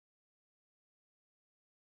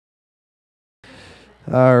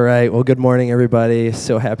All right. Well, good morning, everybody.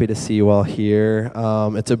 So happy to see you all here.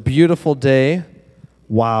 It's a beautiful day.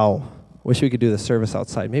 Wow. Wish we could do the service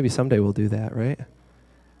outside. Maybe someday we'll do that, right?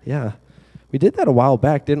 Yeah. We did that a while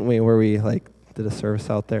back, didn't we, where we did a service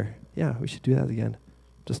out there? Yeah, we should do that again.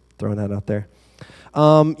 Just throwing that out there.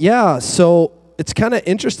 Yeah, so it's kind of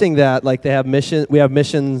interesting that we have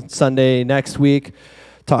Mission Sunday next week,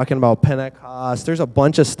 talking about Pentecost. There's a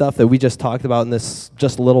bunch of stuff that we just talked about in this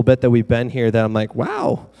just a little bit that we've been here that I'm like,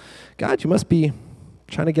 wow, God, you must be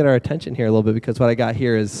trying to get our attention here a little bit, because what I got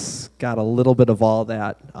here is got a little bit of all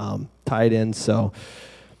that tied in. So,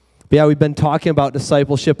 but yeah, we've been talking about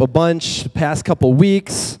discipleship a bunch the past couple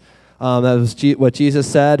weeks. That was what Jesus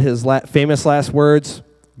said, his famous last words: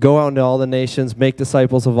 go out into all the nations, make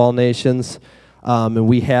disciples of all nations. And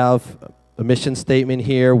we have a mission statement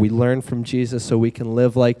here. We learn from Jesus so we can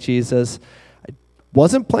live like Jesus. I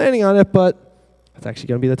wasn't planning on it, but it's actually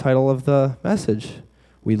going to be the title of the message.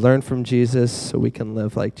 We learn from Jesus so we can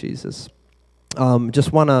live like Jesus.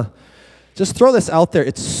 Just want to throw this out there.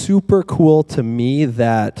 It's super cool to me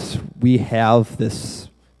that we have this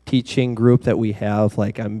teaching group that we have,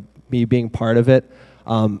 me being part of it,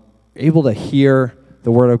 able to hear the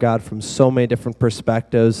Word of God from so many different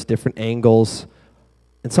perspectives, different angles.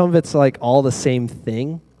 And some of it's all the same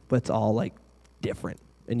thing, but it's all different.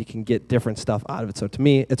 And you can get different stuff out of it. So to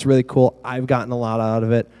me, it's really cool. I've gotten a lot out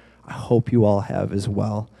of it. I hope you all have as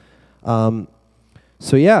well.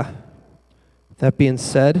 So yeah, that being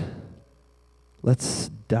said, let's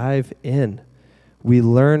dive in. We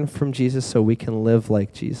learn from Jesus so we can live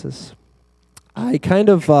like Jesus. I kind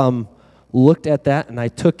of looked at that and I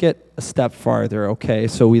took it a step farther, okay?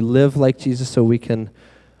 So we live like Jesus so we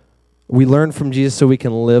learn from Jesus so we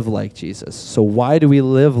can live like Jesus. So why do we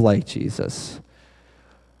live like Jesus?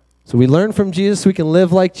 So we learn from Jesus so we can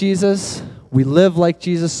live like Jesus. We live like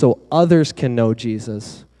Jesus so others can know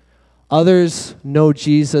Jesus. Others know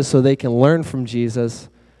Jesus so they can learn from Jesus.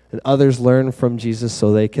 And others learn from Jesus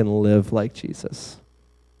so they can live like Jesus.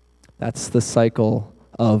 That's the cycle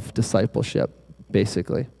of discipleship,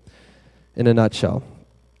 basically, in a nutshell.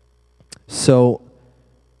 So,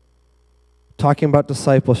 talking about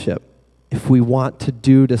discipleship, if we want to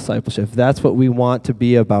do discipleship, if that's what we want to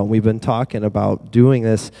be about, we've been talking about doing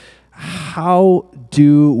this, how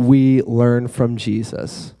do we learn from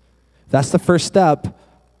Jesus? That's the first step.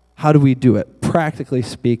 How do we do it, practically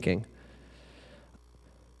speaking?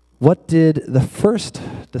 What did the first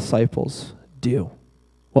disciples do?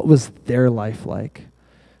 What was their life like?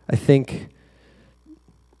 I think,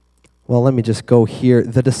 well, let me just go here.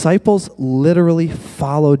 The disciples literally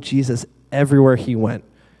followed Jesus everywhere he went.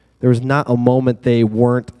 There was not a moment they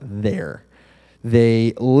weren't there.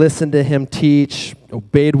 They listened to him teach,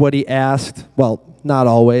 obeyed what he asked. Well, not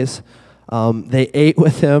always. They ate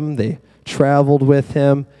with him. They traveled with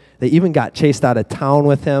him. They even got chased out of town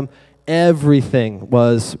with him. Everything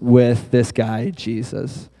was with this guy,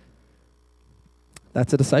 Jesus.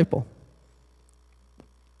 That's a disciple.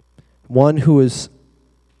 One who is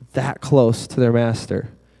that close to their master.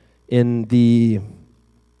 In the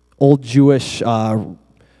old Jewish,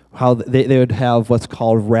 how they would have what's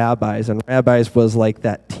called rabbis, and rabbis was like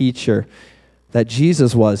that teacher that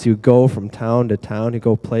Jesus was. He would go from town to town, he'd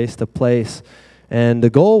go place to place, and the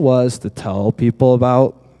goal was to tell people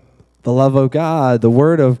about the love of God, the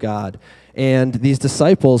Word of God. And these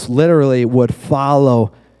disciples literally would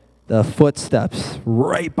follow the footsteps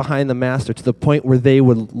right behind the master to the point where they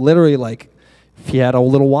would literally, if he had a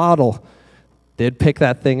little waddle, they'd pick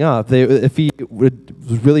that thing up. If he was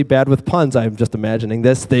really bad with puns, I'm just imagining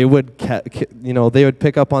this, they would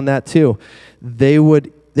pick up on that too. They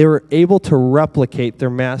were able to replicate their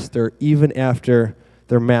master even after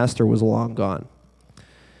their master was long gone.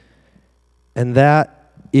 And that's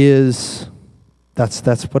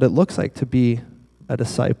what it looks like to be a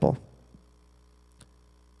disciple.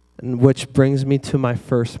 And which brings me to my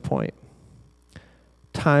first point.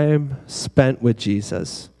 Time spent with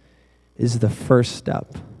Jesus is the first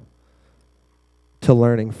step to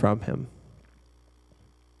learning from him.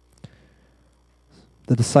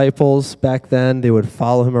 The disciples back then, they would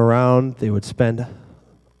follow him around. They would spend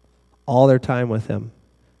all their time with him.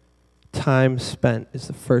 Time spent is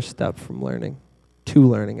the first step from learning, to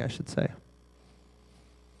learning, I should say.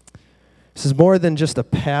 This is more than just in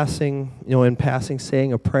passing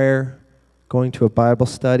saying a prayer, going to a Bible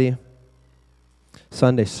study,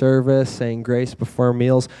 Sunday service, saying grace before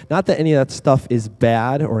meals. Not that any of that stuff is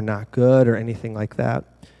bad or not good or anything like that.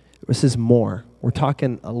 This is more. We're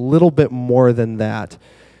talking a little bit more than that,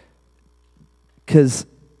 because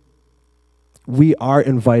we are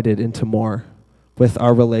invited into more with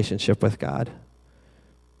our relationship with God.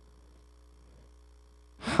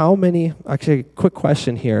 how many, actually, quick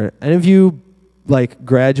question here. Any of you like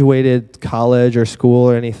graduated college or school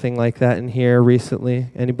or anything like that in here recently?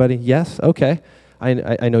 Anybody? Yes? Okay.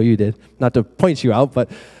 I know you did. Not to point you out, but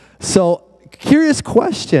so curious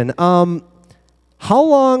question. How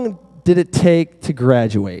long did it take to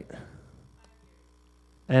graduate?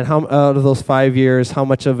 And how out of those 5 years, how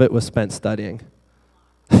much of it was spent studying?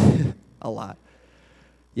 A lot.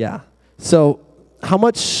 Yeah. So how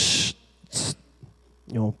much,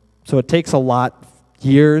 so it takes a lot,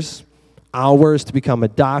 years, hours to become a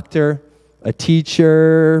doctor, a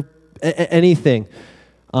teacher, anything.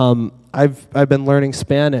 I've been learning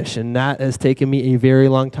Spanish, and that has taken me a very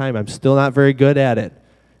long time. I'm still not very good at it.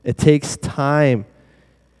 It takes time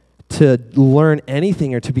to learn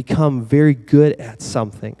anything or to become very good at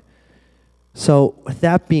something. So with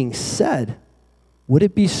that being said, would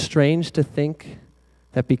it be strange to think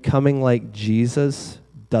that becoming like Jesus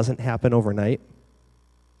doesn't happen overnight?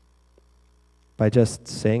 By just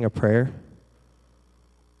saying a prayer?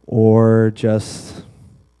 Or just,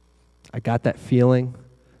 I got that feeling.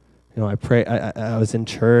 I was in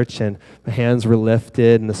church and my hands were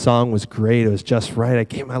lifted and the song was great. It was just right. I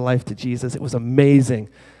gave my life to Jesus. It was amazing.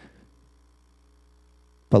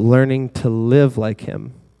 But learning to live like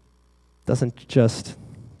him doesn't just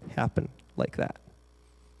happen like that.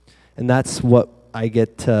 And that's what we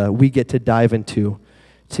get to dive into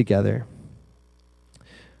together.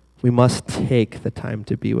 We must take the time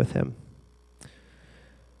to be with him.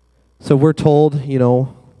 So we're told,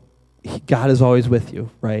 God is always with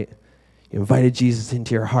you, right? You invited Jesus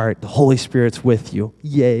into your heart. The Holy Spirit's with you.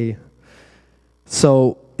 Yay.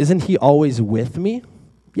 So isn't he always with me?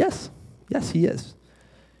 Yes. Yes, he is.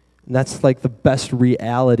 And that's like the best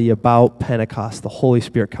reality about Pentecost, the Holy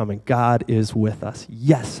Spirit coming. God is with us.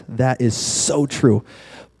 Yes, that is so true.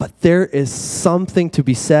 But there is something to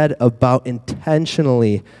be said about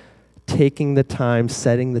intentionally taking the time,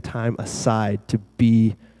 setting the time aside to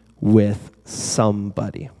be with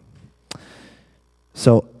somebody.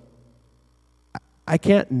 So I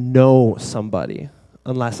can't know somebody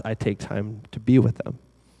unless I take time to be with them.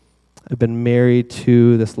 I've been married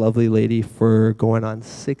to this lovely lady for going on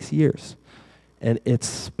 6 years, and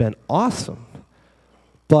it's been awesome.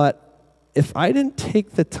 But if I didn't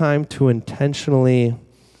take the time to intentionally,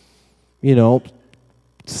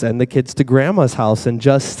 send the kids to grandma's house and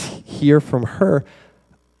just hear from her,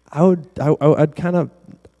 I'd kind of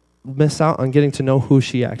miss out on getting to know who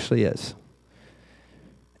she actually is.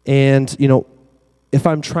 And, if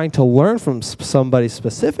I'm trying to learn from somebody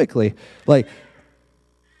specifically, like,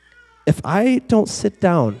 if I don't sit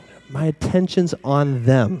down, my attention's on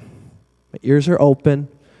them, my ears are open,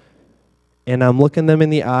 and I'm looking them in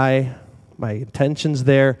the eye, my attention's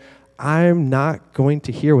there, I'm not going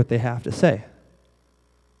to hear what they have to say.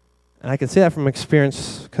 And I can say that from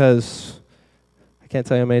experience because I can't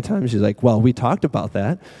tell you how many times she's like, well, we talked about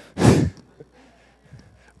that.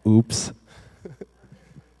 Oops.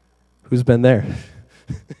 Who's been there?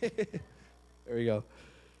 There we go.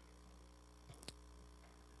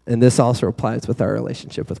 And this also applies with our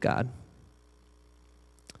relationship with God.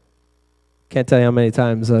 Can't tell you how many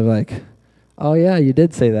times I'm like, oh yeah, you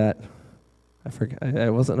did say that. I forgot. I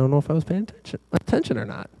don't know if I was paying attention or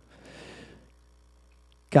not.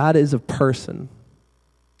 God is a person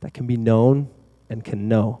that can be known and can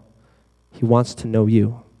know. He wants to know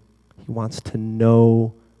you. He wants to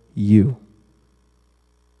know you.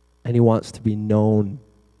 And he wants to be known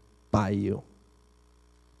by you.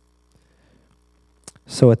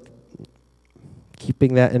 So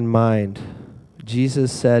keeping that in mind,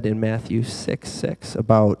 Jesus said in Matthew 6:6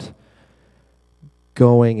 about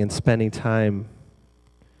going and spending time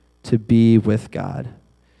to be with God.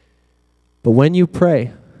 But when you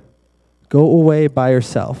pray, go away by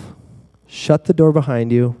yourself, shut the door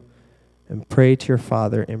behind you, and pray to your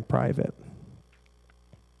Father in private.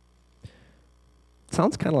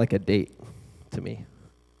 Sounds kind of like a date to me.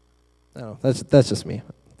 No, that's just me.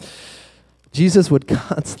 Jesus would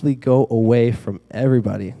constantly go away from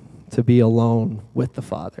everybody to be alone with the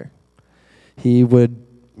Father. He would,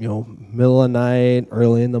 middle of the night,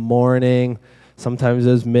 early in the morning, sometimes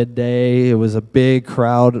it was midday. It was a big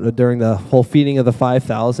crowd during the whole feeding of the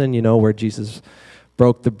 5,000, where Jesus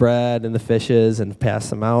broke the bread and the fishes and passed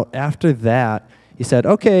them out. After that, he said,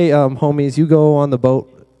 okay, homies, you go on the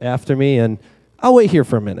boat after me, and I'll wait here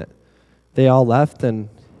for a minute. They all left and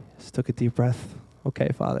just took a deep breath. Okay,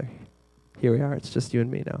 Father, here we are. It's just you and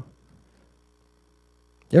me now.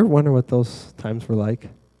 You ever wonder what those times were like?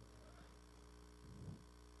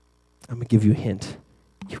 I'm going to give you a hint.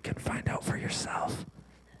 You can find out for yourself.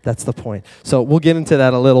 That's the point. So we'll get into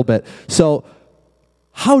that a little bit. So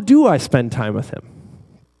how do I spend time with him?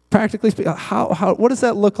 practically speaking, what does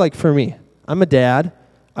that look like for me? I'm a dad.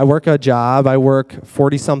 I work a job. I work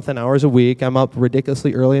 40-something hours a week. I'm up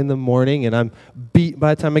ridiculously early in the morning, and I'm beat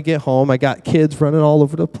by the time I get home. I got kids running all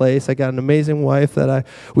over the place. I got an amazing wife that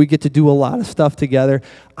we get to do a lot of stuff together.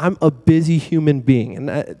 I'm a busy human being, and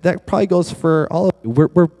that probably goes for all of you.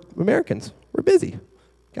 We're Americans. We're busy.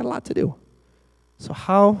 Got a lot to do. So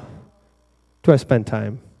how do I spend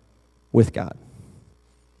time with God?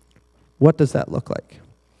 What does that look like?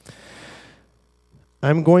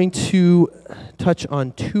 I'm going to touch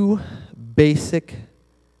on two basic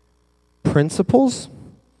principles,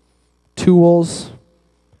 tools,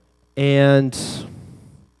 and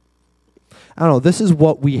I don't know, this is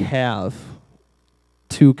what we have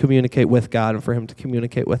to communicate with God and for him to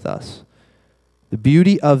communicate with us. The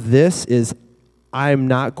beauty of this is I'm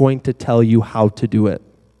not going to tell you how to do it.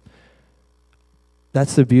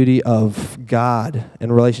 That's the beauty of God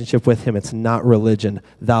and relationship with him. It's not religion.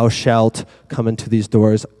 Thou shalt come into these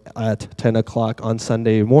doors at 10 o'clock on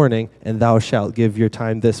Sunday morning, and thou shalt give your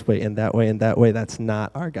time this way and that way and that way. That's not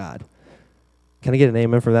our God. Can I get an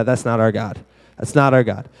amen for that? That's not our God. That's not our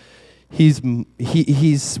God. He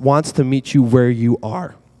wants to meet you where you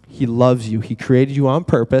are. He loves you. He created you on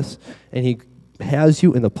purpose, and he has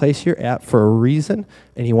you in the place you're at for a reason,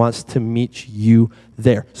 and he wants to meet you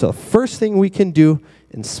there. So the first thing we can do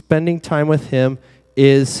in spending time with him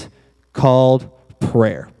is called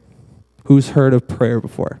prayer. Who's heard of prayer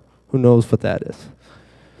before? Who knows what that is?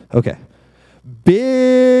 Okay.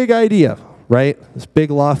 Big idea, right? This big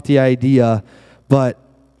lofty idea, but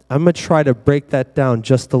I'm going to try to break that down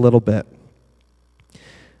just a little bit.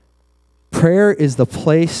 Prayer is the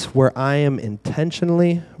place where I am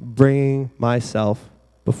intentionally bringing myself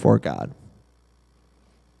before God.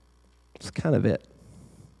 That's kind of it.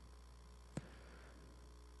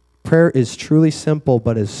 Prayer is truly simple,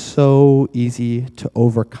 but is so easy to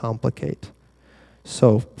overcomplicate.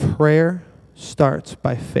 So prayer starts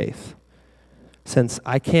by faith. Since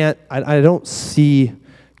I don't see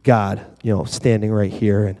God, standing right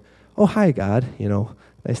here and, oh, hi, God,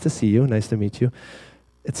 nice to see you, nice to meet you.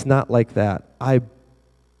 It's not like that. I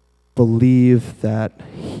believe that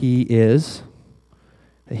He's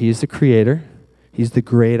the creator. He's the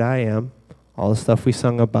great I am, all the stuff we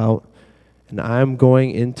sung about. And I'm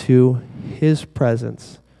going into his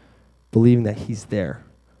presence, believing that he's there,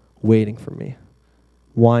 waiting for me,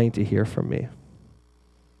 wanting to hear from me.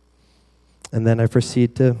 And then I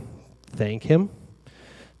proceed to thank him,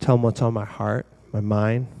 tell him what's on my heart, my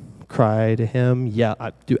mind, cry to him. Yeah,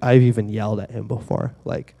 I've even yelled at him before.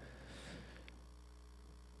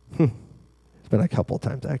 It's been a couple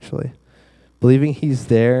times actually. Believing he's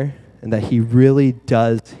there and that he really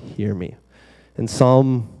does hear me. In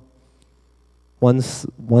Psalm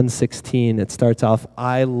 116, it starts off,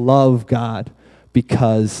 I love God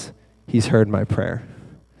because he's heard my prayer.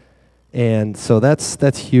 And so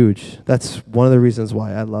that's huge. That's one of the reasons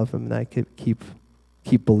why I love him and I keep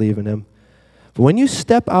believing him. But when you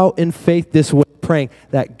step out in faith this way, praying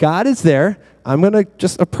that God is there, I'm going to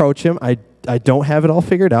just approach him. I don't have it all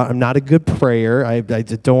figured out. I'm not a good prayer. I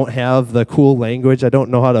don't have the cool language. I don't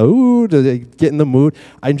know how to get in the mood.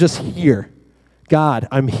 I'm just here. God,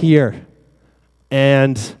 I'm here.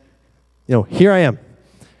 And, here I am.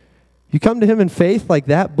 You come to him in faith like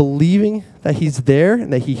that, believing that he's there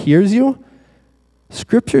and that he hears you.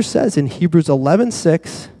 Scripture says in Hebrews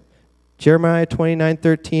 11:6, Jeremiah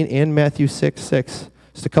 29:13, and Matthew 6:6,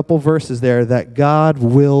 just a couple verses there, that God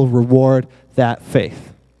will reward that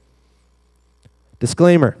faith.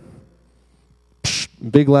 Disclaimer,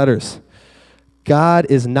 big letters. God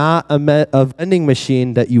is not a vending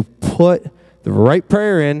machine that you put the right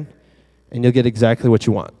prayer in and you'll get exactly what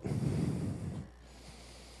you want.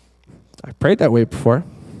 I prayed that way before,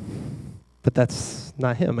 but that's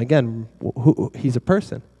not him. Again, he's a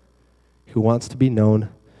person who wants to be known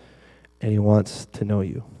and he wants to know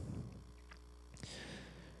you.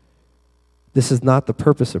 This is not the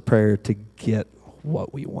purpose of prayer to get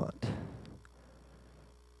what we want.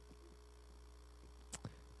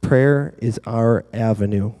 Prayer is our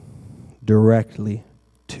avenue directly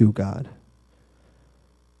to God.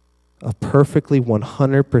 A perfectly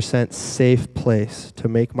 100% safe place to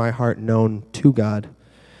make my heart known to God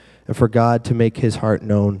and for God to make his heart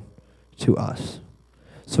known to us.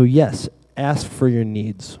 So yes, ask for your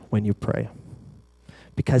needs when you pray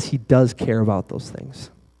because he does care about those things.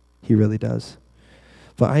 He really does.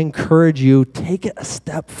 But I encourage you, take it a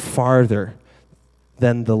step farther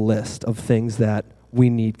than the list of things that we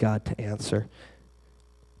need God to answer.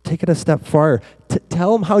 Take it a step farther.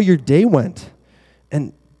 Tell him how your day went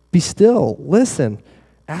and be still. Listen.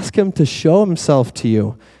 Ask him to show himself to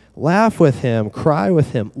you. laugh with him, cry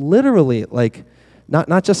with him. Literally, like,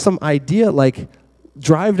 not just some idea, like,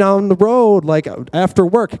 drive down the road, like, after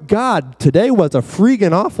work. God, today was a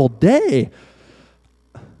freaking awful day.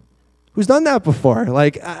 Who's done that before?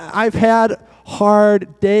 Like, I've had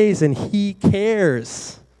hard days, and he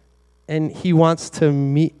cares, and he wants to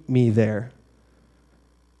meet me there.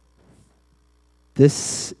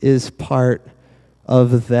 This is part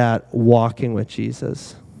of that walking with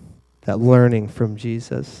Jesus, that learning from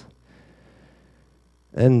Jesus.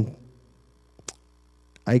 And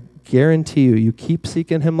I guarantee you, you keep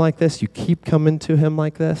seeking him like this, you keep coming to him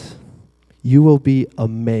like this, you will be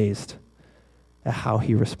amazed at how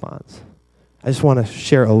he responds. I just want to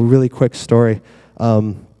share a really quick story.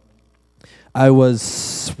 I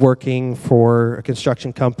was working for a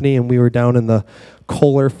construction company, and we were down in the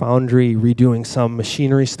Kohler foundry redoing some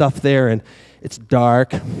machinery stuff there, and it's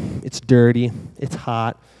dark, it's dirty, it's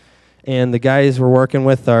hot, and the guys we're working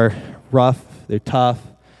with are rough, they're tough,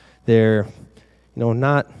 they're,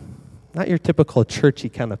 not your typical churchy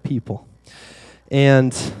kind of people.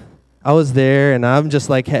 And I was there, and I'm just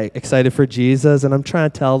like, hey, excited for Jesus, and I'm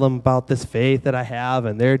trying to tell them about this faith that I have,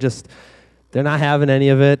 and they're not having any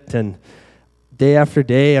of it, and day after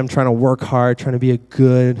day, I'm trying to work hard, trying to be a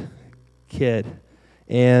good kid.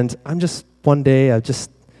 And one day, I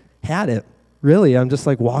just had it. Really, I'm just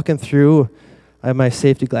like walking through. I have my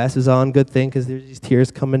safety glasses on, good thing, because there's these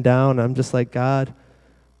tears coming down. I'm just like, God,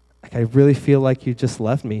 I really feel like you just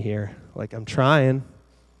left me here. Like, I'm trying,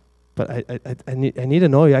 but I need to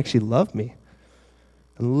know you actually love me.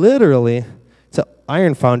 And literally, it's an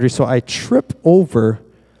iron foundry, so I trip over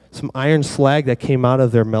some iron slag that came out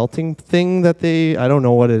of their melting thing that I don't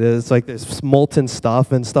know what it is. Like, there's molten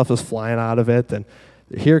stuff, and stuff is flying out of it, and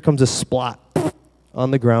here comes a splot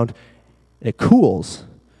on the ground, and it cools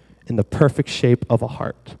in the perfect shape of a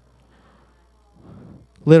heart.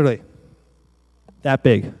 Literally, that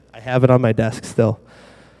big. I have it on my desk still.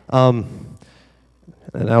 And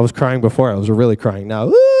I was crying before. I was really crying now.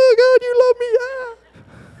 Oh, God, you love me. Ah.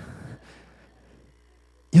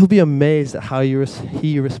 You'll be amazed at how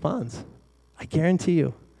he responds. I guarantee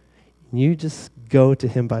you. You just go to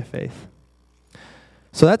him by faith.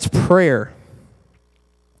 So that's prayer.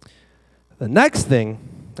 The next thing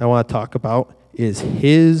I want to talk about is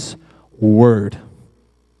his word,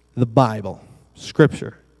 the Bible,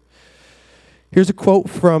 Scripture. Here's a quote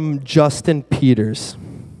from Justin Peters.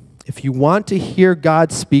 If you want to hear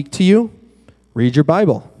God speak to you, read your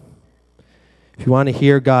Bible. If you want to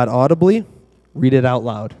hear God audibly, read it out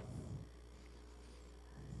loud.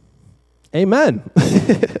 Amen.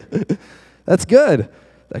 That's good.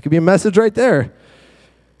 That could be a message right there.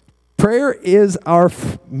 Prayer is our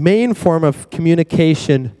main form of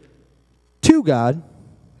communication to God,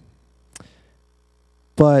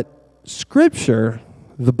 but Scripture,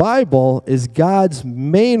 the Bible, is God's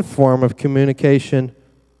main form of communication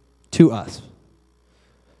to us.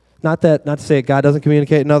 Not to say God doesn't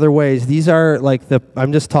communicate in other ways. These are like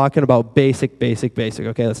I'm just talking about basic.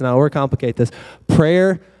 Okay, let's not overcomplicate this.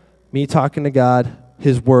 Prayer, me talking to God,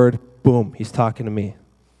 his word, boom, he's talking to me.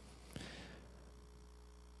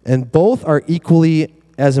 And both are equally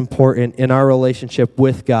as important in our relationship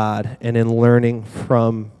with God and in learning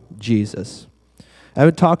from Jesus. I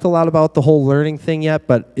haven't talked a lot about the whole learning thing yet,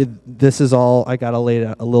 but this is all, I got to lay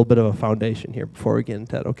a little bit of a foundation here before we get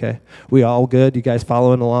into that, okay? We all good? You guys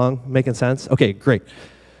following along? Making sense? Okay, great.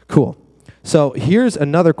 Cool. So here's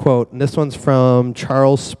another quote, and this one's from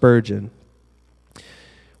Charles Spurgeon.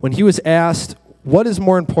 When he was asked, what is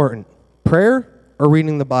more important, prayer or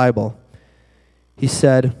reading the Bible? He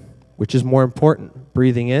said, which is more important,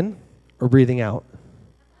 breathing in or breathing out?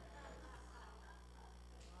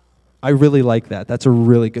 I really like that. That's a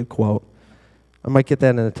really good quote. I might get that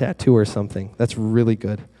in a tattoo or something. That's really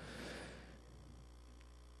good.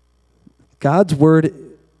 God's word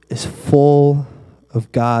is full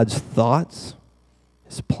of God's thoughts,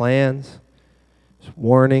 his plans, his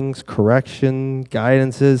warnings, correction,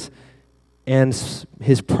 guidances, and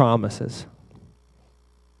his promises.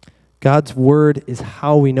 God's word is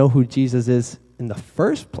how we know who Jesus is in the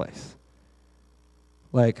first place.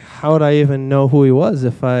 Like, how would I even know who he was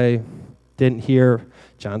if I didn't hear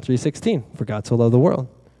John 3:16, for God so loved the world,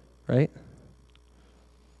 right?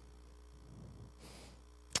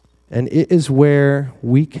 And it is where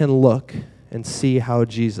we can look and see how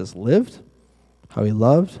Jesus lived, how he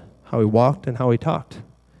loved, how he walked, and how he talked.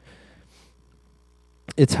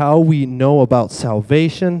 It's how we know about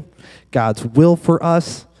salvation, God's will for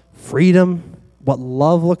us, freedom, what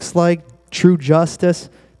love looks like, true justice,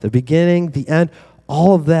 the beginning, the end.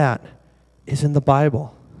 All of that is in the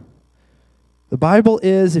Bible. The Bible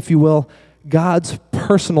is, if you will, God's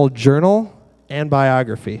personal journal and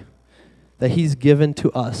biography that he's given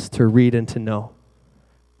to us to read and to know.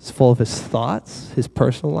 It's full of his thoughts, his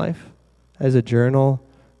personal life, as a journal,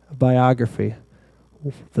 a biography,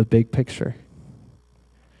 the big picture.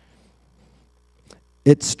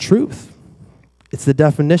 It's truth. It's the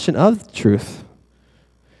definition of truth.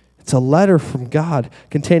 It's a letter from God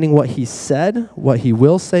containing what he said, what he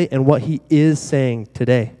will say, and what he is saying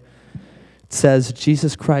today. It says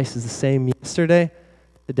Jesus Christ is the same yesterday,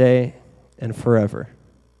 today, and forever.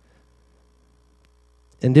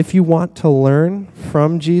 And if you want to learn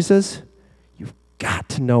from Jesus, you've got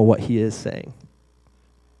to know what he is saying.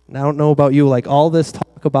 And I don't know about you, like all this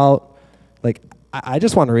talk about, like, I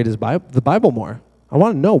just want to read the Bible more. I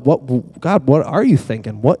want to know, God, what are you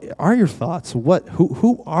thinking? What are your thoughts?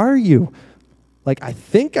 Who are you? Like, I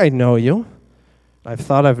think I know you. I've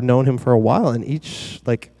thought I've known him for a while, and each,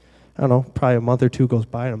 like, I don't know, probably a month or two goes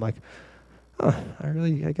by, and I'm like, oh,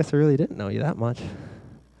 I guess I really didn't know you that much.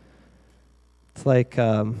 It's like,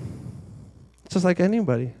 it's just like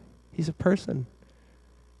anybody. He's a person.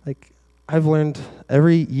 Like, I've learned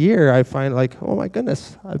every year, I find like, oh my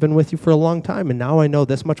goodness, I've been with you for a long time, and now I know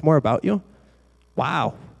this much more about you.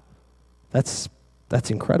 Wow, that's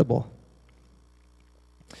incredible.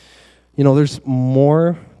 You know, there's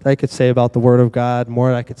more that I could say about the Word of God,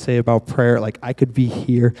 more that I could say about prayer. Like, I could be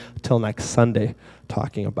here till next Sunday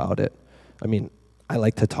talking about it. I mean, I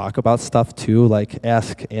like to talk about stuff too. Like,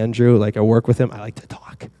 ask Andrew, like I work with him, I like to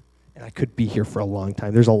talk. And I could be here for a long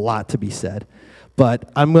time. There's a lot to be said.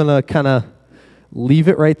 But I'm going to kind of leave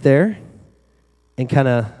it right there and kind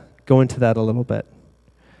of go into that a little bit.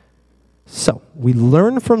 So, we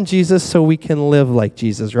learn from Jesus so we can live like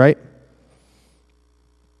Jesus, right?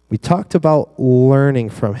 We talked about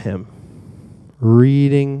learning from him,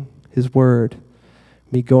 reading his word,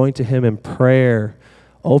 me going to him in prayer,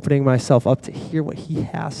 opening myself up to hear what he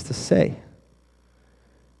has to say.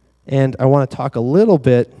 And I want to talk a little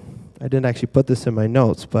bit, I didn't actually put this in my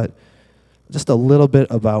notes, but just a little bit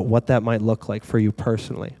about what that might look like for you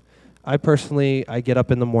personally. I get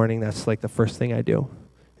up in the morning, that's like the first thing I do,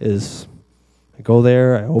 is I go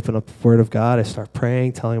there, I open up the Word of God, I start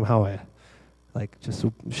praying, telling him how just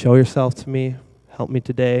show yourself to me, help me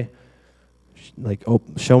today,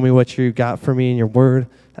 show me what you got for me in your Word.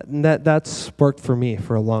 That's worked for me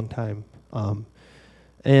for a long time.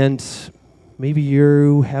 And maybe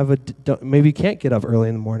you can't get up early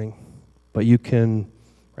in the morning, but you can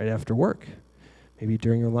right after work, maybe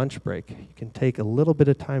during your lunch break. You can take a little bit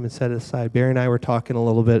of time and set it aside. Barry and I were talking a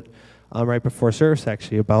little bit right before service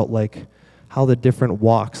actually about how the different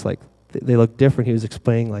walks, they look different. He was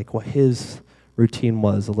explaining what his routine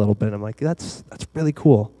was a little bit. I'm like, that's really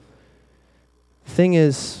cool. Thing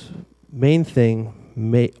is, main thing,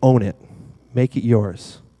 own it. Make it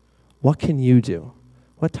yours. What can you do?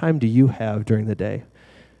 What time do you have during the day?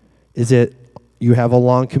 Is it you have a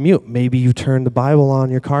long commute? Maybe you turn the Bible on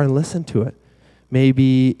in your car and listen to it.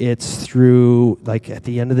 Maybe it's through, at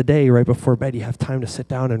the end of the day, right before bed, you have time to sit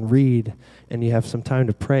down and read, and you have some time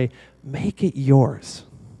to pray. Make it yours.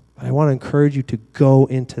 But I want to encourage you to go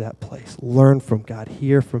into that place. Learn from God.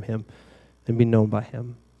 Hear from him. And be known by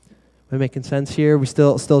him. Am I making sense here? We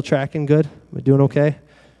still tracking good? Am I doing okay?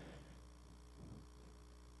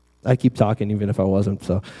 I keep talking even if I wasn't,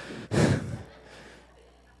 so.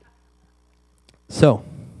 So,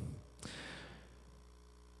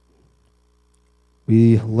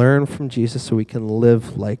 we learn from Jesus so we can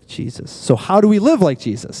live like Jesus. So how do we live like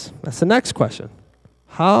Jesus? That's the next question.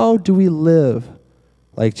 How do we live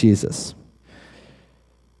like Jesus?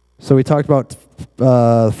 So we talked about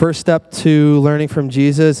the first step to learning from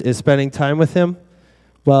Jesus is spending time with him.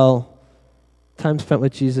 Well, time spent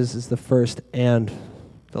with Jesus is the first and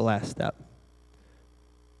the last step.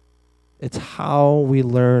 It's how we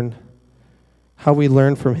learn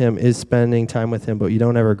from him is spending time with him, but you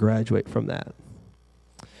don't ever graduate from that.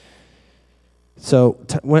 So,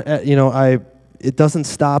 it doesn't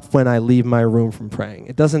stop when I leave my room from praying.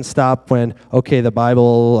 It doesn't stop when, okay, the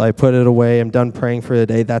Bible, I put it away, I'm done praying for the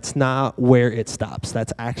day. That's not where it stops.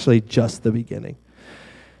 That's actually just the beginning.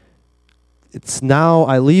 It's now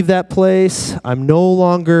I leave that place. I'm no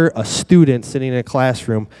longer a student sitting in a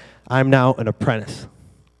classroom. I'm now an apprentice.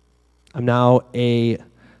 I now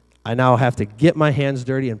have to get my hands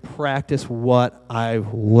dirty and practice what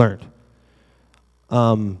I've learned.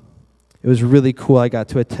 It was really cool. I got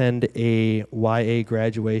to attend a YA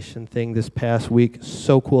graduation thing this past week.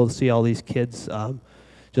 So cool to see all these kids,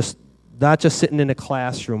 not just sitting in a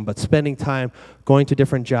classroom, but spending time going to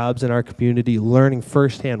different jobs in our community, learning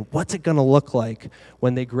firsthand what's it going to look like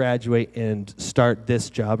when they graduate and start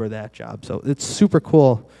this job or that job. So it's super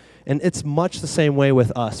cool. And it's much the same way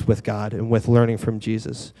with us, with God, and with learning from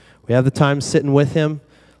Jesus. We have the time sitting with him,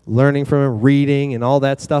 learning from him, reading and all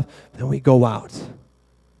that stuff. Then we go out.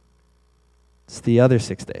 It's the other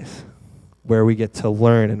 6 days where we get to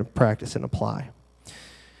learn and practice and apply.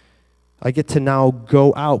 I get to now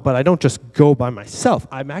go out, but I don't just go by myself.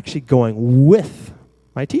 I'm actually going with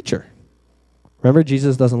my teacher. Remember,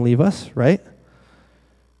 Jesus doesn't leave us, right?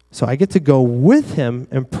 So I get to go with him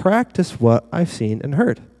and practice what I've seen and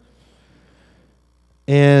heard.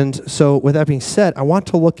 And so with that being said, I want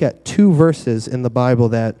to look at 2 verses in the Bible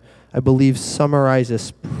that I believe summarize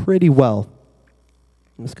this pretty well.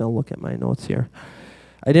 I'm just going to look at my notes here.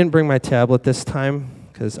 I didn't bring my tablet this time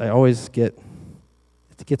because I always it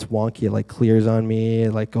gets wonky. It like clears on me.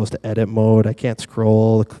 It like goes to edit mode. I can't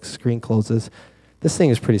scroll. The screen closes. This thing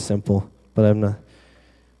is pretty simple, but I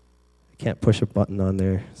can't push a button on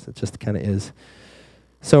there. So it just kind of is.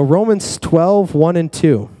 So Romans 12, 1 and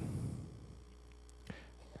 2.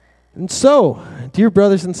 And so, dear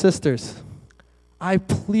brothers and sisters, I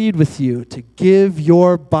plead with you to give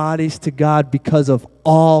your bodies to God because of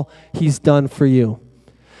all he's done for you.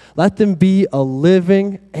 Let them be a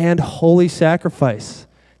living and holy sacrifice,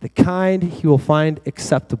 the kind he will find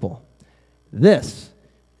acceptable. This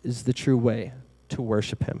is the true way to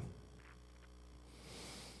worship him.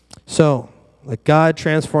 So, let God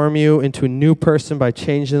transform you into a new person by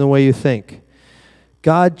changing the way you think.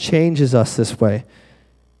 God changes us this way.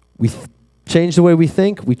 We change the way we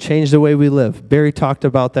think, we change the way we live. Barry talked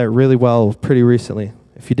about that really well pretty recently.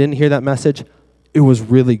 If you didn't hear that message, it was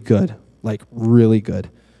really good, like really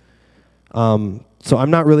good. So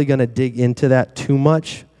I'm not really going to dig into that too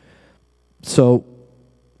much. But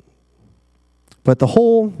the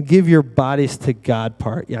whole give your bodies to God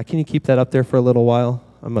part, yeah, can you keep that up there for a little while?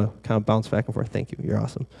 I'm going to kind of bounce back and forth. Thank you. You're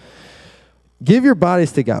awesome. Give your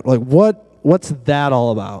bodies to God. Like what's that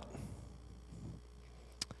all about?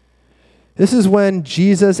 This is when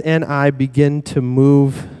Jesus and I begin to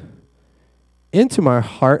move into my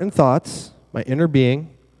heart and thoughts, my inner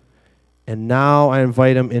being, and now I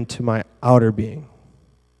invite him into my outer being.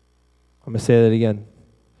 I'm going to say that again.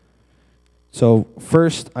 So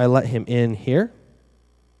first, I let him in here,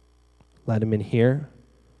 let him in here,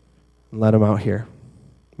 and let him out here.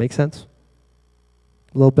 Make sense?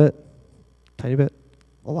 A little bit? Tiny bit?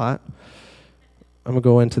 A lot? I'm going to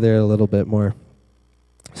go into there a little bit more.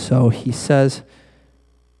 So he says,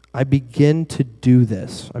 I begin to do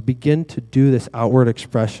this. I begin to do this outward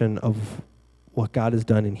expression of what God has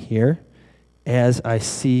done in here as I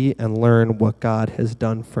see and learn what God has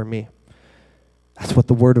done for me. That's what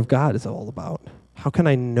the Word of God is all about. How can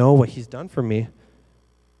I know what he's done for me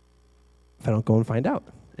if I don't go and find out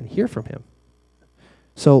and hear from him?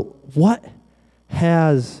 So what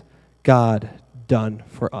has God done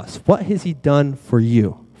for us? What has he done for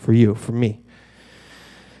you, for me?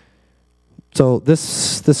 So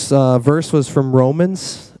this verse was from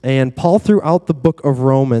Romans, and Paul throughout the book of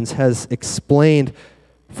Romans has explained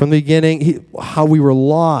from the beginning how we were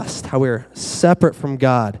lost, how we were separate from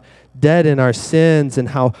God, dead in our sins, and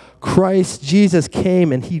how Christ Jesus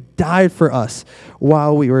came and he died for us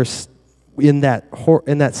while we were in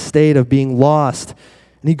that state of being lost.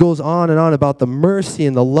 And he goes on and on about the mercy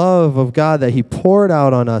and the love of God that he poured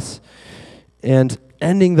out on us, and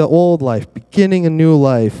ending the old life, beginning a new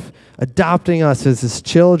life, adopting us as his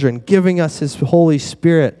children, giving us his Holy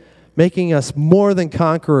Spirit, making us more than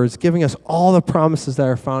conquerors, giving us all the promises that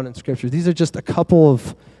are found in Scripture. These are just a couple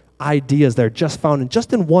of ideas that are just found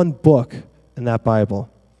in one book in that Bible.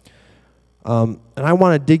 And I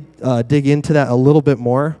want to dig into that a little bit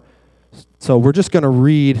more. So we're just going to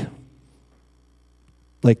read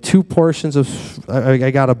like 2 portions of, I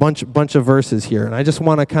got a bunch of verses here, and I just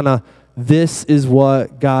want to this is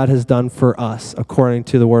what God has done for us according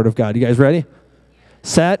to the Word of God. You guys ready?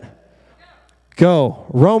 Set? Go.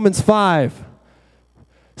 Romans 5,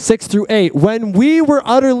 6 through 8. When we were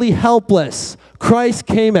utterly helpless, Christ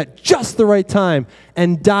came at just the right time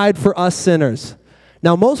and died for us sinners.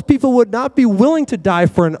 Now, most people would not be willing to die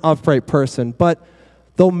for an upright person, but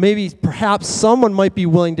though perhaps someone might be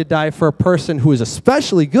willing to die for a person who is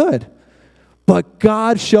especially good. But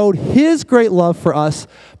God showed his great love for us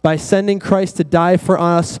by sending Christ to die for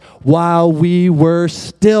us while we were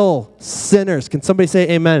still sinners. Can somebody say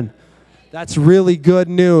amen? That's really good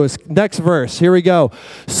news. Next verse, here we go.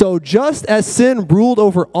 So just as sin ruled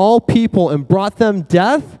over all people and brought them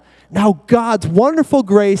death, now God's wonderful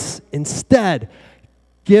grace instead,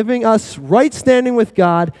 giving us right standing with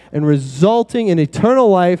God and resulting in eternal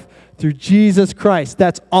life through Jesus Christ.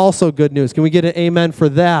 That's also good news. Can we get an amen for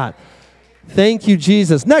that? Thank you,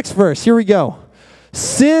 Jesus. Next verse, here we go.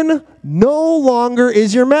 Sin no longer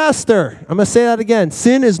is your master. I'm going to say that again.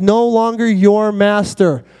 Sin is no longer your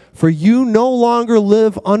master. For you no longer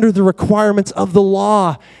live under the requirements of the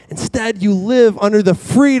law. Instead, you live under the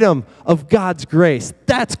freedom of God's grace.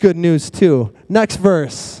 That's good news too. Next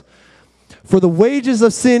verse. For the wages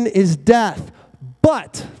of sin is death,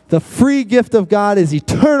 but the free gift of God is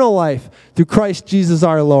eternal life through Christ Jesus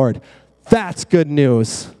our Lord. That's good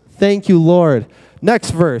news. Thank you, Lord.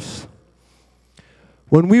 Next verse.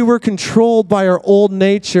 When we were controlled by our old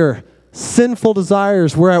nature, sinful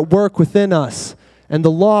desires were at work within us. And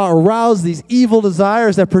the law aroused these evil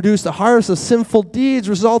desires that produced a harvest of sinful deeds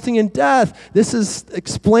resulting in death. This is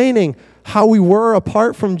explaining how we were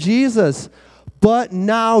apart from Jesus. But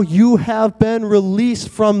now you have been released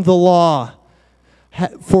from the law.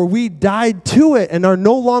 For we died to it and are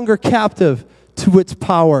no longer captive to its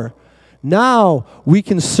power. Now we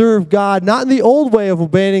can serve God, not in the old way of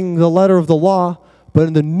obeying the letter of the law, but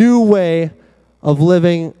in the new way of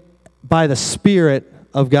living by the Spirit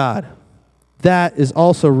of God. That is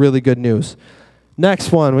also really good news.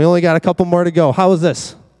 Next one. We only got a couple more to go. How is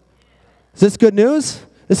this? Is this good news?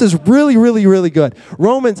 This is really, really, really good.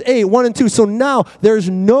 Romans 8, 1 and 2. So now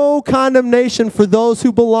there's no condemnation for those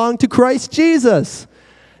who belong to Christ Jesus.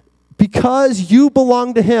 Because you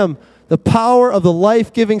belong to him, the power of the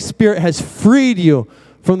life-giving Spirit has freed you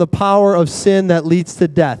from the power of sin that leads to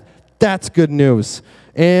death. That's good news.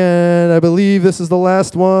 And I believe this is the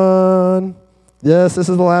last one. Yes, this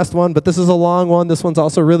is the last one, but this is a long one. This one's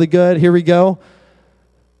also really good. Here we go.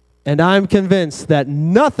 And I'm convinced that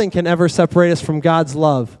nothing can ever separate us from God's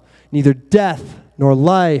love. Neither death nor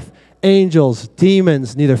life, angels,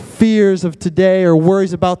 demons, neither fears of today or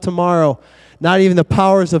worries about tomorrow. Not even the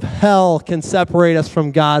powers of hell can separate us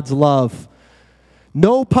from God's love.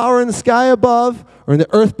 No power in the sky above or in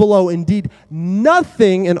the earth below. Indeed,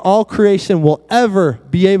 nothing in all creation will ever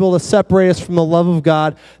be able to separate us from the love of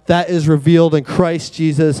God that is revealed in Christ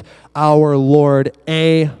Jesus our Lord.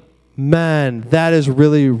 Amen. That is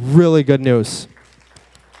really, really good news.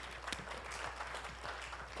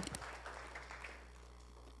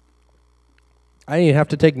 I didn't even have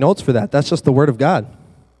to take notes for that. That's just the Word of God.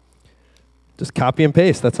 Just copy and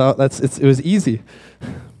paste. It was easy.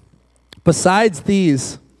 Besides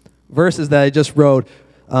these verses that I just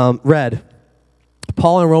read,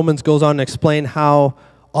 Paul in Romans goes on to explain how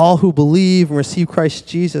all who believe and receive Christ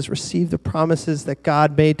Jesus receive the promises that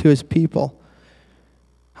God made to his people.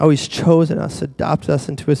 How he's chosen us, adopted us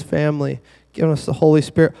into his family, given us the Holy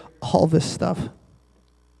Spirit, all this stuff.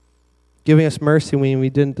 Giving us mercy when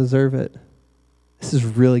we didn't deserve it. This is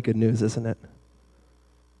really good news, isn't it?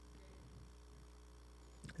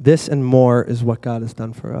 This and more is what God has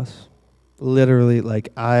done for us. Literally,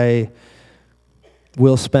 I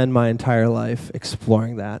will spend my entire life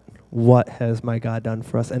exploring that. What has my God done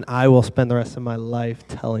for us? And I will spend the rest of my life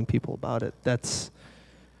telling people about it. It's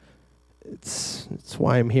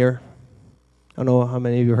why I'm here. I don't know how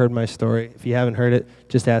many of you heard my story. If you haven't heard it,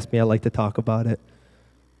 just ask me. I'd like to talk about it.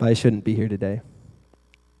 But I shouldn't be here today.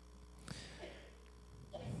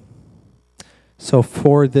 So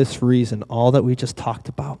for this reason, all that we just talked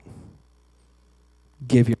about,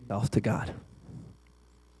 give yourself to God.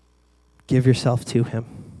 Give yourself to him.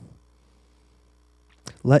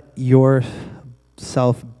 Let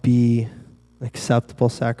yourself be an acceptable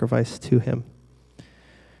sacrifice to him.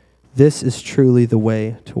 This is truly the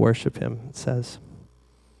way to worship him, it says.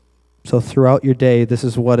 So throughout your day, this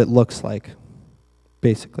is what it looks like,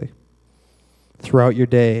 basically. Throughout your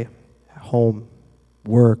day, at home,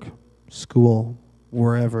 work, school,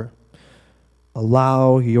 wherever,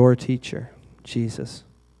 allow your teacher, Jesus,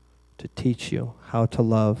 to teach you how to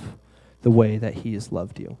love the way that he has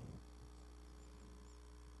loved you.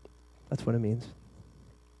 That's what it means.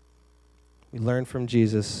 We learn from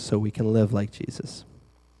Jesus so we can live like Jesus.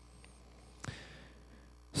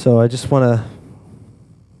 So I just want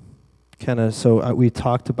to we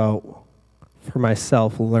talked about, for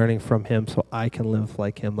myself, learning from him so I can live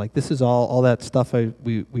like him. This is all that stuff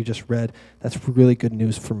we just read. That's really good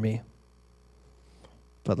news for me.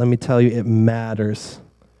 But let me tell you, it matters.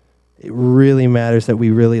 It really matters that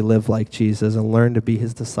we really live like Jesus and learn to be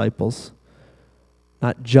his disciples.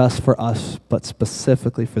 Not just for us, but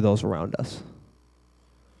specifically for those around us.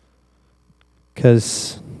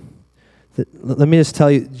 Because, let me just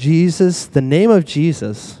tell you, Jesus, the name of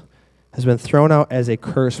Jesus has been thrown out as a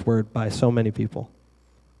curse word by so many people.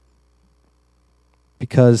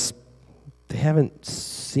 Because they haven't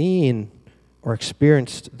seen or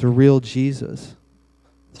experienced the real Jesus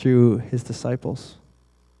through his disciples.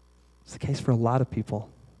 It's the case for a lot of people.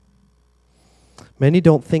 Many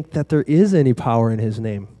don't think that there is any power in his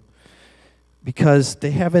name. because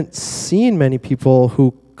they haven't seen many people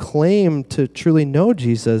who claim to truly know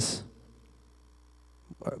Jesus,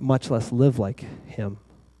 much less live like him.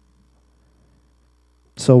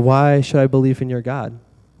 So why should I believe in your God?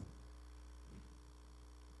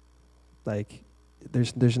 Like,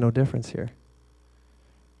 there's no difference here.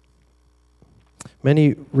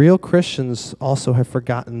 Many real Christians also have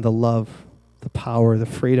forgotten the love, the power, the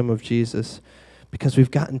freedom of Jesus because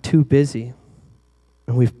we've gotten too busy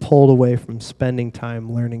and we've pulled away from spending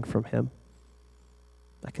time learning from him.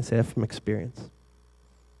 I can say that from experience.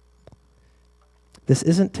 This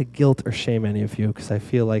isn't to guilt or shame any of you because I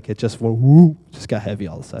feel like it just got heavy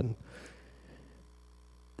all of a sudden.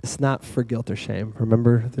 It's not for guilt or shame.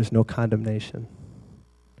 Remember, there's no condemnation.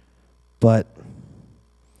 But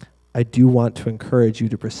I do want to encourage you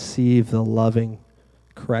to receive the loving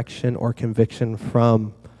correction or conviction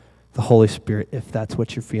from the Holy Spirit if that's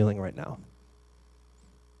what you're feeling right now.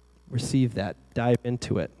 Receive that. Dive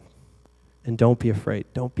into it. And don't be afraid.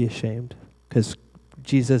 Don't be ashamed. Because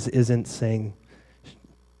Jesus isn't saying,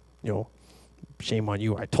 shame on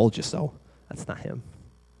you, I told you so. That's not him.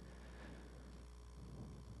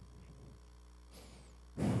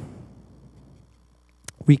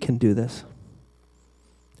 We can do this.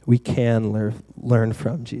 We can learn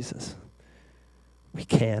from Jesus. We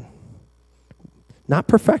can. Not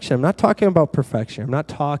perfection. I'm not talking about perfection. I'm not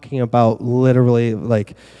talking about literally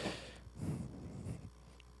like,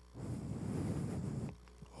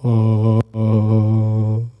 oh,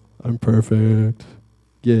 I'm perfect.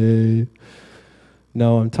 Yay.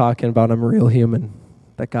 No, I'm talking about I'm a real human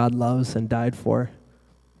that God loves and died for.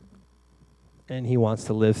 And he wants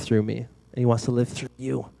to live through me. And he wants to live through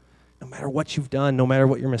you. No matter what you've done, no matter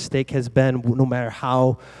what your mistake has been, no matter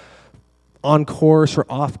how on course or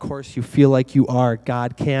off course you feel like you are,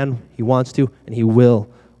 God can, he wants to, and he will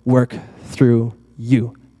work through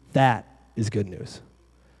you. That is good news.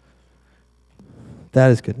 That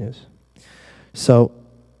is good news. So,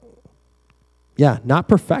 yeah, not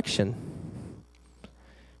perfection.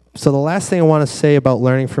 So the last thing I want to say about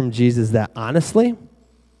learning from Jesus is that honestly,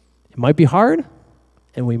 it might be hard,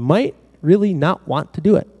 and we might really not want to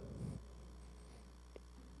do it.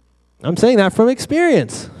 I'm saying that from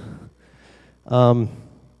experience.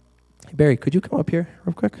 Barry, could you come up here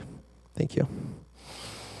real quick? Thank you.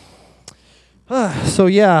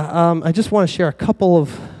 I just want to share a couple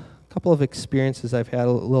of experiences I've had,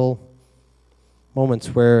 little moments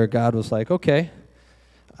where God was like, okay,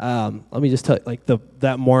 let me just tell you, like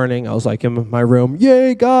that morning, I was like in my room,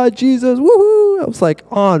 yay, God, Jesus, woohoo! I was like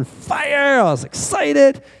on fire. I was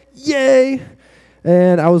excited, yay!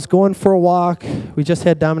 And I was going for a walk. We just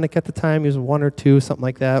had Dominic at the time. He was 1 or 2, something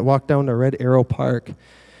like that. Walked down to Red Arrow Park.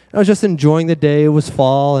 I was just enjoying the day. It was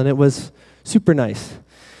fall, and it was super nice.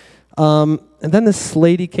 And then this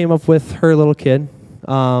lady came up with her little kid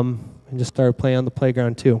and just started playing on the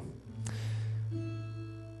playground too.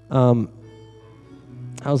 I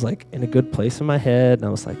was like in a good place in my head, and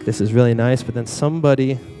I was like, this is really nice. But then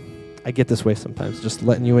somebody, I get this way sometimes, just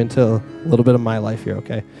letting you into a little bit of my life here,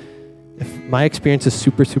 okay? If my experience is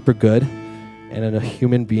super, super good, and then a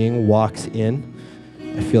human being walks in,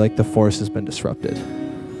 I feel like the force has been disrupted.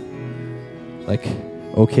 Like,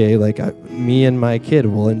 okay, me and my kid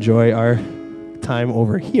will enjoy our time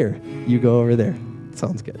over here. You go over there.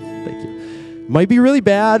 Sounds good. Thank you. Might be really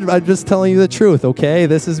bad. I'm just telling you the truth, okay?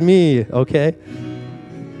 This is me, okay?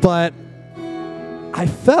 But I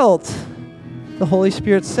felt the Holy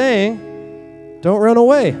Spirit saying, don't run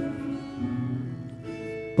away.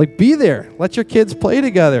 Like, be there. Let your kids play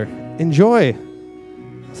together. Enjoy.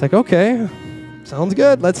 It's like, okay, sounds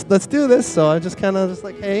good. Let's do this. So I just kind of just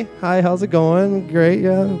like, hey, hi, how's it going? Great,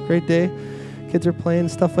 yeah, great day. Kids are playing,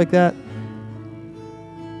 stuff like that.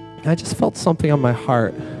 And I just felt something on my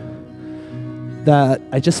heart that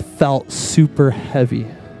I just felt super heavy,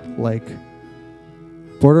 like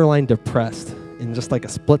borderline depressed in just like a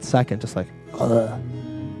split second, just like, ugh.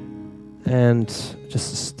 And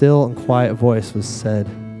just a still and quiet voice was said,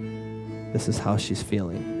 this is how she's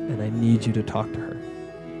feeling, and I need you to talk to her.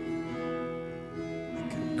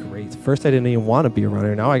 Like, great. First, I didn't even want to be a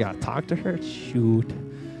runner. Now I got to talk to her? Shoot.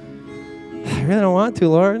 I really don't want to,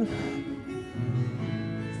 Lord.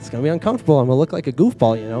 It's going to be uncomfortable. I'm going to look like a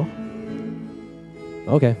goofball, you know.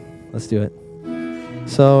 Okay, let's do it.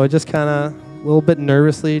 So I just kind of, a little bit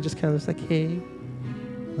nervously, just kind of just like, hey,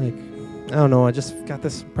 like, I don't know, I just got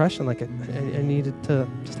this impression like I needed to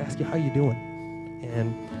just ask you how you doing.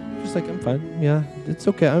 And just like, I'm fine. Yeah, it's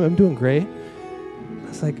okay. I'm doing great. I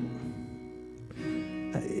was like,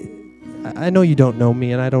 I know you don't know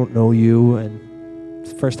me, and I don't know you, and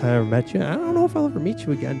it's the first time I ever met you. I don't know if I'll ever meet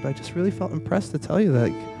you again, but I just really felt impressed to tell you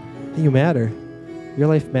that, like, You matter. Your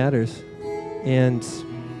life matters. And,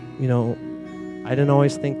 you know, I didn't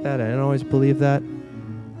always think that. I didn't always believe that.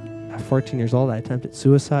 At 14 years old, I attempted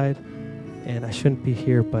suicide, and I shouldn't be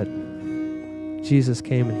here, but Jesus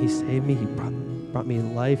came and he saved me. He brought me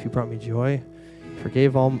life. He brought me joy. He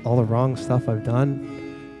forgave all the wrong stuff I've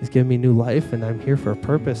done. He's given me new life, and I'm here for a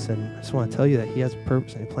purpose, and I just want to tell you that he has a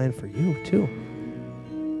purpose and a plan for you, too.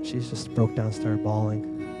 She just broke down, started bawling,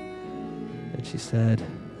 and she said,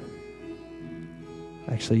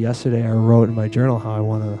 actually, yesterday I wrote in my journal how I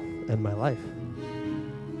want to end my life.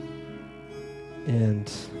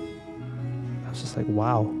 And I was just like,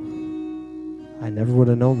 wow. I never would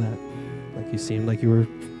have known that. Like, you seemed like you were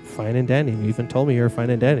fine and dandy. You even told me you were fine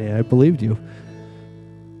and dandy, and I believed you.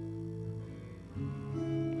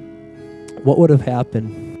 What would have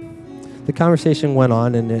happened? The conversation went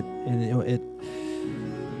on, and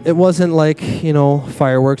it wasn't like, you know,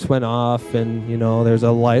 fireworks went off and, you know, there's a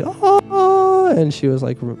light, oh, and she was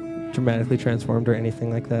like dramatically transformed or anything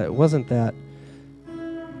like that. It wasn't that.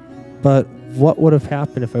 But what would have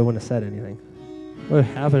happened if I wouldn't have said anything? What would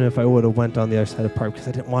have happened if I would have went on the other side of the park because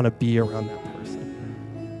I didn't want to be around that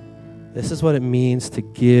person? This is what it means to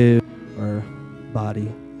give our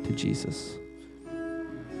body to Jesus.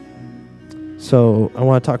 So I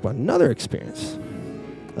want to talk about another experience.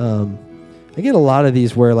 I get a lot of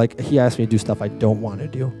these where, like, he asks me to do stuff I don't want to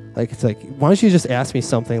do. Like, it's like, why don't you just ask me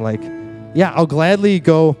something like, yeah, I'll gladly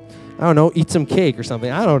go, I don't know, eat some cake or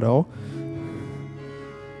something. I don't know.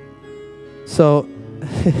 So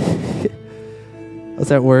I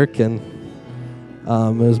was at work, and it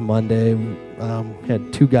was Monday. We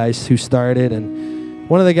had two guys who started, and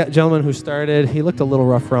one of the gentlemen who started, he looked a little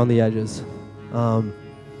rough around the edges.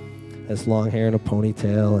 Has long hair and a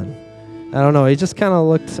ponytail, and I don't know, he just kind of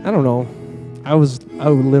looked, I don't know. I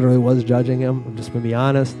literally was judging him. I'm just going to be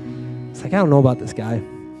honest. It's like, I don't know about this guy.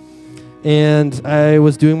 And I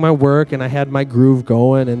was doing my work, and I had my groove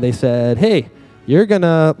going, and they said, hey, you're going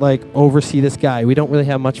to, like, oversee this guy. We don't really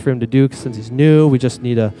have much for him to do since he's new. We just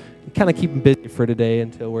need to kind of keep him busy for today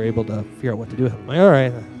until we're able to figure out what to do with him. I'm like, all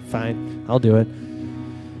right, fine, I'll do it.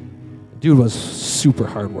 Dude was super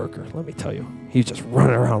hard worker, let me tell you. He was just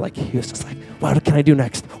running around like, he was just like, what can I do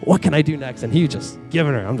next? What can I do next? And he was just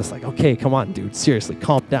giving her. I'm just like, okay, come on, dude, seriously,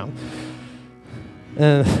 calm down.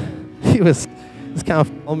 And he was kind of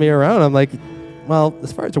following me around. I'm like, well,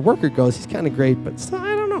 as far as a worker goes, he's kind of great, but still,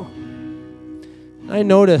 I don't know. I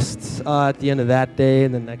noticed at the end of that day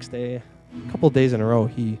and the next day, a couple of days in a row,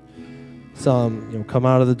 he saw him, come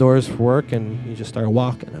out of the doors for work, and he just started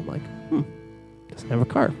walking. I'm like, doesn't have a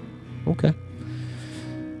car. Okay.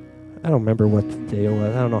 I don't remember what the day it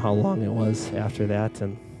was. I don't know how long it was after that,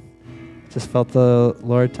 and just felt the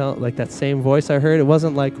Lord tell, like that same voice I heard. It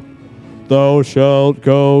wasn't like, thou shalt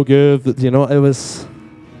go give, it was,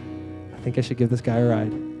 I think I should give this guy a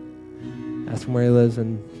ride. Ask him where he lives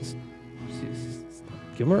and just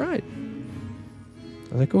give him a ride.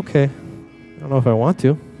 I was like, okay. I don't know if I want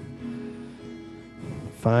to.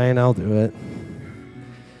 Fine, I'll do it.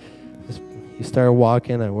 He started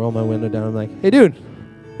walking. I roll my window down. I'm like, hey, dude,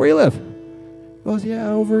 where you live? He goes,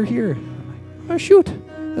 yeah, over here. I'm like, oh, shoot.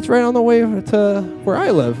 That's right on the way to where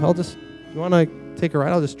I live. You want to take a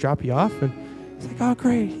ride? I'll just drop you off. And he's like, oh,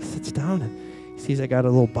 great. He sits down, and he sees I got a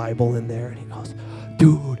little Bible in there. And he goes,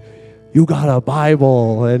 dude, you got a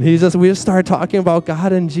Bible. And we just started talking about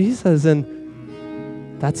God and Jesus.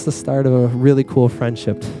 And that's the start of a really cool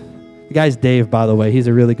friendship. The guy's Dave, by the way. He's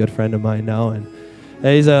a really good friend of mine now. And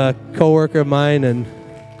he's a coworker of mine, and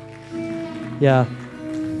yeah,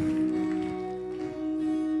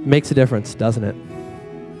 makes a difference, doesn't it?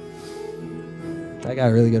 I got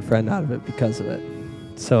a really good friend out of it because of it.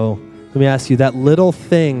 So let me ask you, that little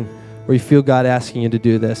thing where you feel God asking you to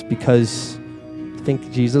do this because you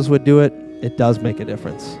think Jesus would do it, it does make a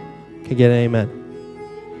difference. Can you get an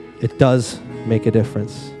amen? It does make a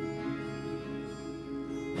difference.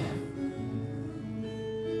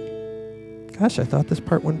 Gosh, I thought this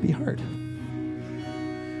part wouldn't be hard.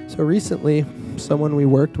 So recently, someone we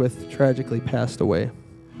worked with tragically passed away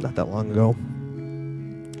not that long ago.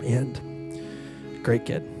 And great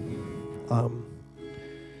kid. I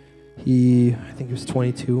think he was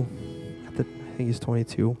 22. I think he's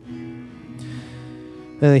 22.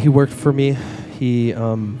 And he worked for me. He,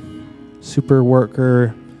 super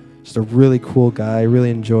worker, just a really cool guy.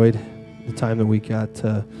 Really enjoyed the time that we got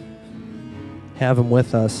to have him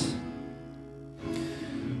with us.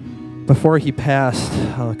 Before he passed,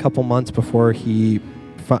 a couple months before, he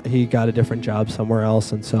got a different job somewhere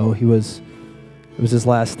else, and so it was his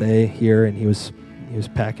last day here, and he was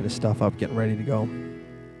packing his stuff up, getting ready to go.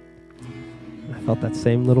 I felt that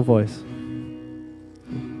same little voice.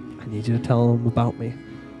 I need you to tell him about me.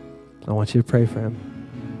 I want you to pray for him.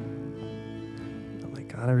 I'm like,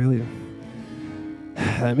 God,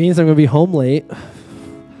 that means I'm going to be home late.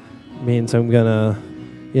 It means I'm going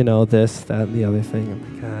to, this, that, and the other thing. I'm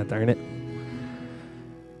like, God darn it.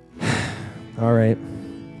 All right,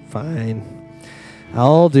 fine.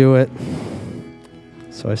 I'll do it.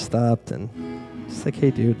 So I stopped and just like,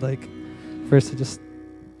 hey, dude, like, first I just,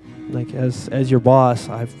 like, as your boss,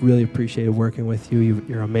 I've really appreciated working with you.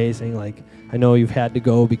 You're amazing. Like, I know you've had to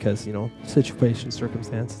go because, situation,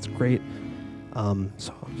 circumstance. It's great.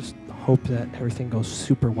 So I just hope that everything goes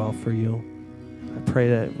super well for you. I pray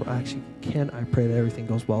that everything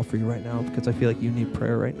goes well for you right now because I feel like you need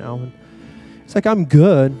prayer right now. And it's like, I'm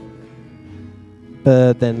good.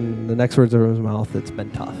 But then the next words out of his mouth, it's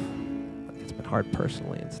been tough. It's been hard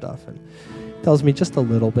personally and stuff. And he tells me just a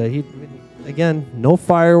little bit. Again, no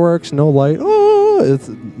fireworks, no light. Oh, it's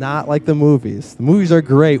not like the movies. The movies are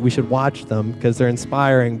great. We should watch them because they're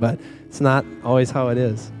inspiring, but it's not always how it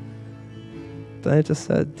is. But I just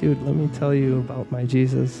said, dude, let me tell you about my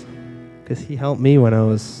Jesus because he helped me when it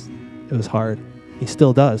was hard. He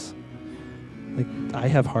still does. Like, I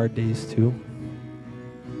have hard days too.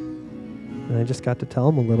 And I just got to tell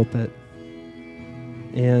him a little bit.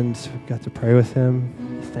 And got to pray with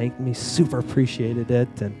him. He thanked me, super appreciated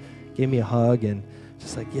it, and gave me a hug and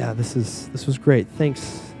just like, yeah, this was great.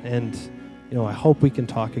 Thanks. And, I hope we can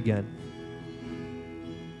talk again.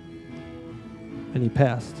 And he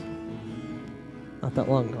passed. Not that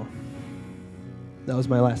long ago. That was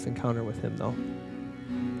my last encounter with him, though.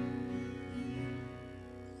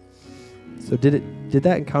 So did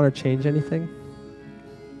that encounter change anything?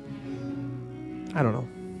 I don't know.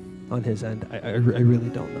 On his end, I really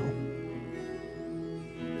don't know.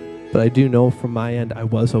 But I do know from my end, I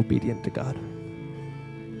was obedient to God.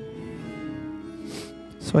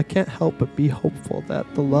 So I can't help but be hopeful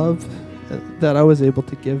that the love that I was able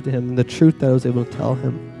to give to him and the truth that I was able to tell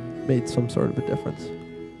him made some sort of a difference.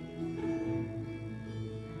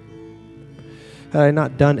 Had I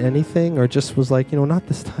not done anything or just was like, not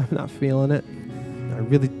this time, not feeling it, I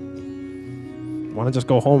really want to just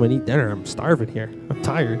go home and eat dinner. I'm starving here. I'm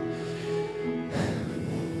tired.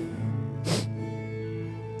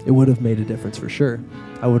 It would have made a difference for sure.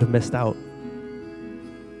 I would have missed out.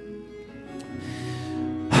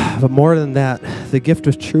 But more than that, the gift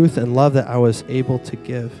of truth and love that I was able to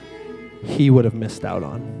give, he would have missed out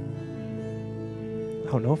on.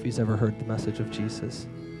 I don't know if he's ever heard the message of Jesus,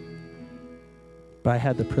 but I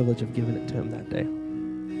had the privilege of giving it to him that day.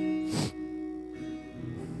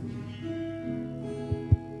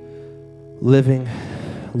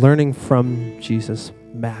 Learning from Jesus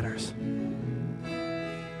matters.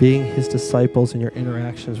 Being his disciples in your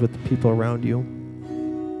interactions with the people around you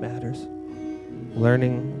matters.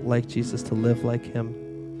 Learning like Jesus to live like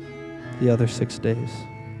him the other 6 days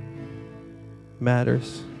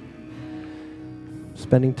matters.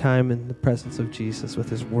 Spending time in the presence of Jesus with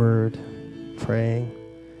his word, praying,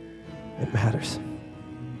 it matters.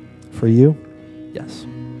 For you, yes,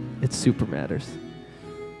 it super matters.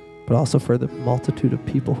 But also for the multitude of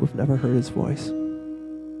people who've never heard his voice,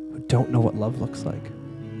 who don't know what love looks like,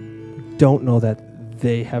 who don't know that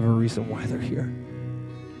they have a reason why they're here.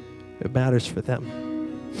 It matters for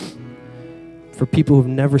them. For people who've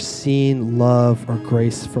never seen love or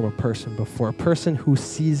grace from a person before, a person who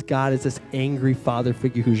sees God as this angry father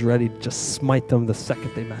figure who's ready to just smite them the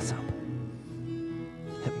second they mess up.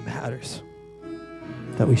 It matters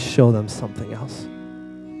that we show them something else,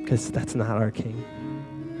 because that's not our King.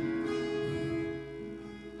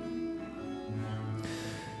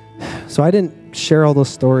 So I didn't share all those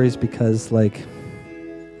stories because, I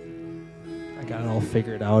got it all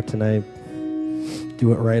figured out and I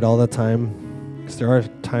do it right all the time. Because there are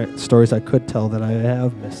stories I could tell that I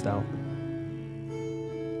have missed out.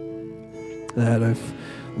 That I've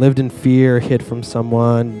lived in fear, hid from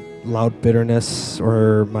someone, allowed bitterness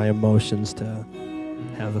or my emotions to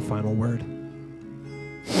have the final word.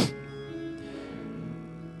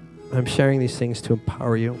 I'm sharing these things to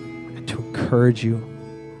empower you and to encourage you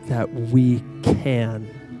that we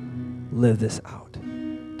can live this out.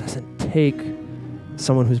 It doesn't take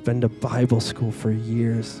someone who's been to Bible school for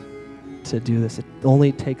years to do this. It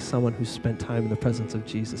only takes someone who's spent time in the presence of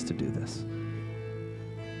Jesus to do this.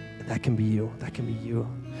 And that can be you. That can be you.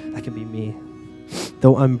 That can be me.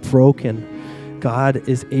 Though I'm broken, God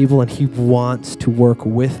is able and he wants to work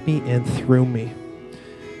with me and through me.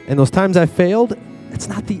 And those times I failed, it's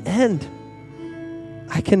not the end.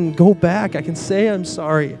 I can go back. I can say I'm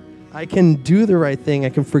sorry. I can do the right thing. I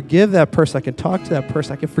can forgive that person. I can talk to that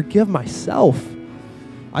person. I can forgive myself.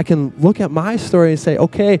 I can look at my story and say,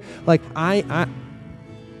 okay,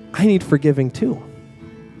 I need forgiving too.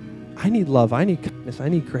 I need love. I need kindness. I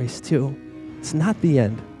need grace too. It's not the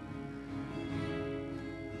end.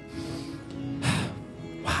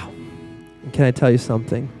 Wow. And can I tell you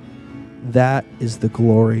something? That is the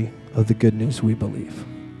glory of the good news we believe.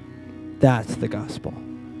 That's the gospel.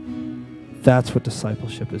 That's what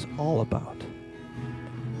discipleship is all about.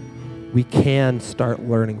 We can start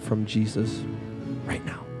learning from Jesus right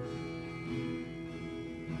now.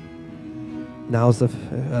 Now's the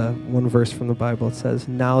one verse from the Bible. It says,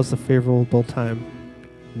 "Now's the favorable time.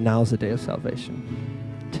 Now's the day of salvation."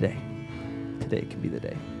 Today. Today can be the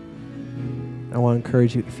day. I want to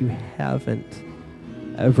encourage you, if you haven't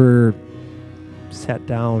ever sat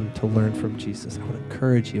down to learn from Jesus, I want to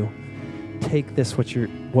encourage you, take this, what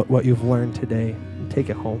you've learned today, and take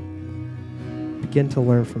it home. Begin to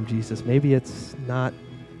learn from Jesus. Maybe it's not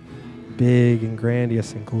big and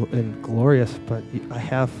grandiose and glorious, but I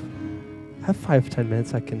have 5-10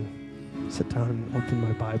 minutes. I can sit down and open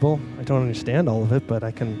my Bible. I don't understand all of it, but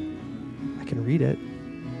I can read it.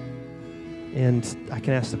 And I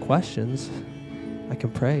can ask the questions. I can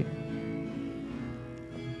pray.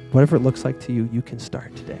 Whatever it looks like to you, you can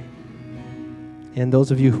start today. And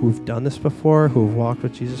those of you who've done this before, who've walked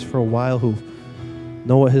with Jesus for a while, who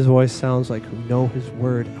know what his voice sounds like, who know his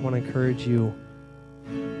word, I want to encourage you,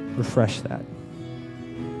 refresh that.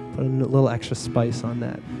 Put a little extra spice on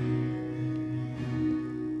that.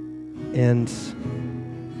 And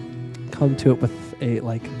come to it with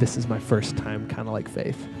this is my first time kind of like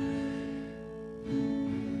faith.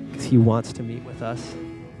 Because he wants to meet with us.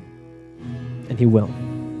 And he will.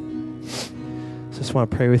 So I just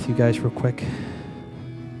want to pray with you guys real quick.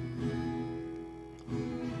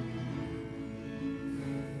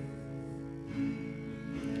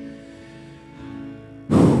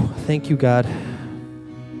 Thank you, God,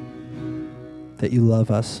 that you love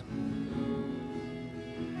us,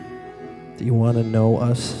 that you want to know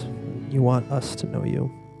us, you want us to know you.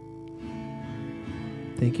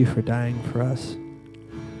 Thank you for dying for us,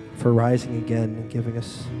 for rising again and giving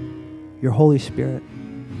us your Holy Spirit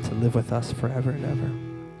to live with us forever and ever.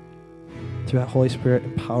 Through that Holy Spirit,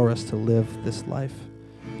 empower us to live this life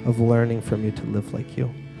of learning from you to live like you.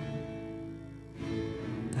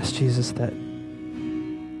 Ask Jesus that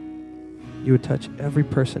you would touch every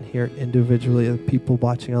person here individually, the people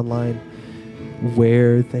watching online,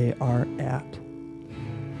 where they are at.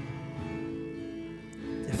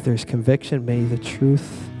 If there's conviction, may the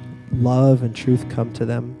truth, love and truth come to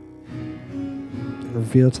them and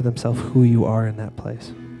reveal to themselves who you are in that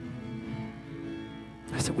place.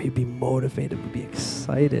 I said we'd be motivated, we'd be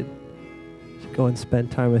excited to go and spend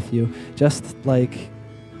time with you, just like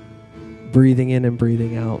breathing in and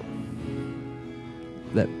breathing out.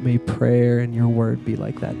 That may prayer and your word be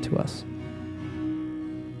like that to us.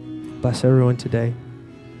 Bless everyone today.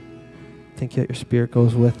 Thank you that your spirit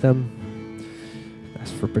goes with them.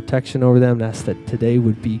 Ask for protection over them. Ask that today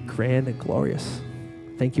would be grand and glorious.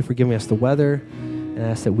 Thank you for giving us the weather, and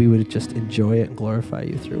ask that we would just enjoy it and glorify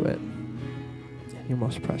you through it. In your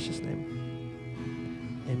most precious name.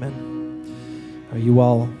 Amen. You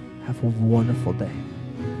all have a wonderful day.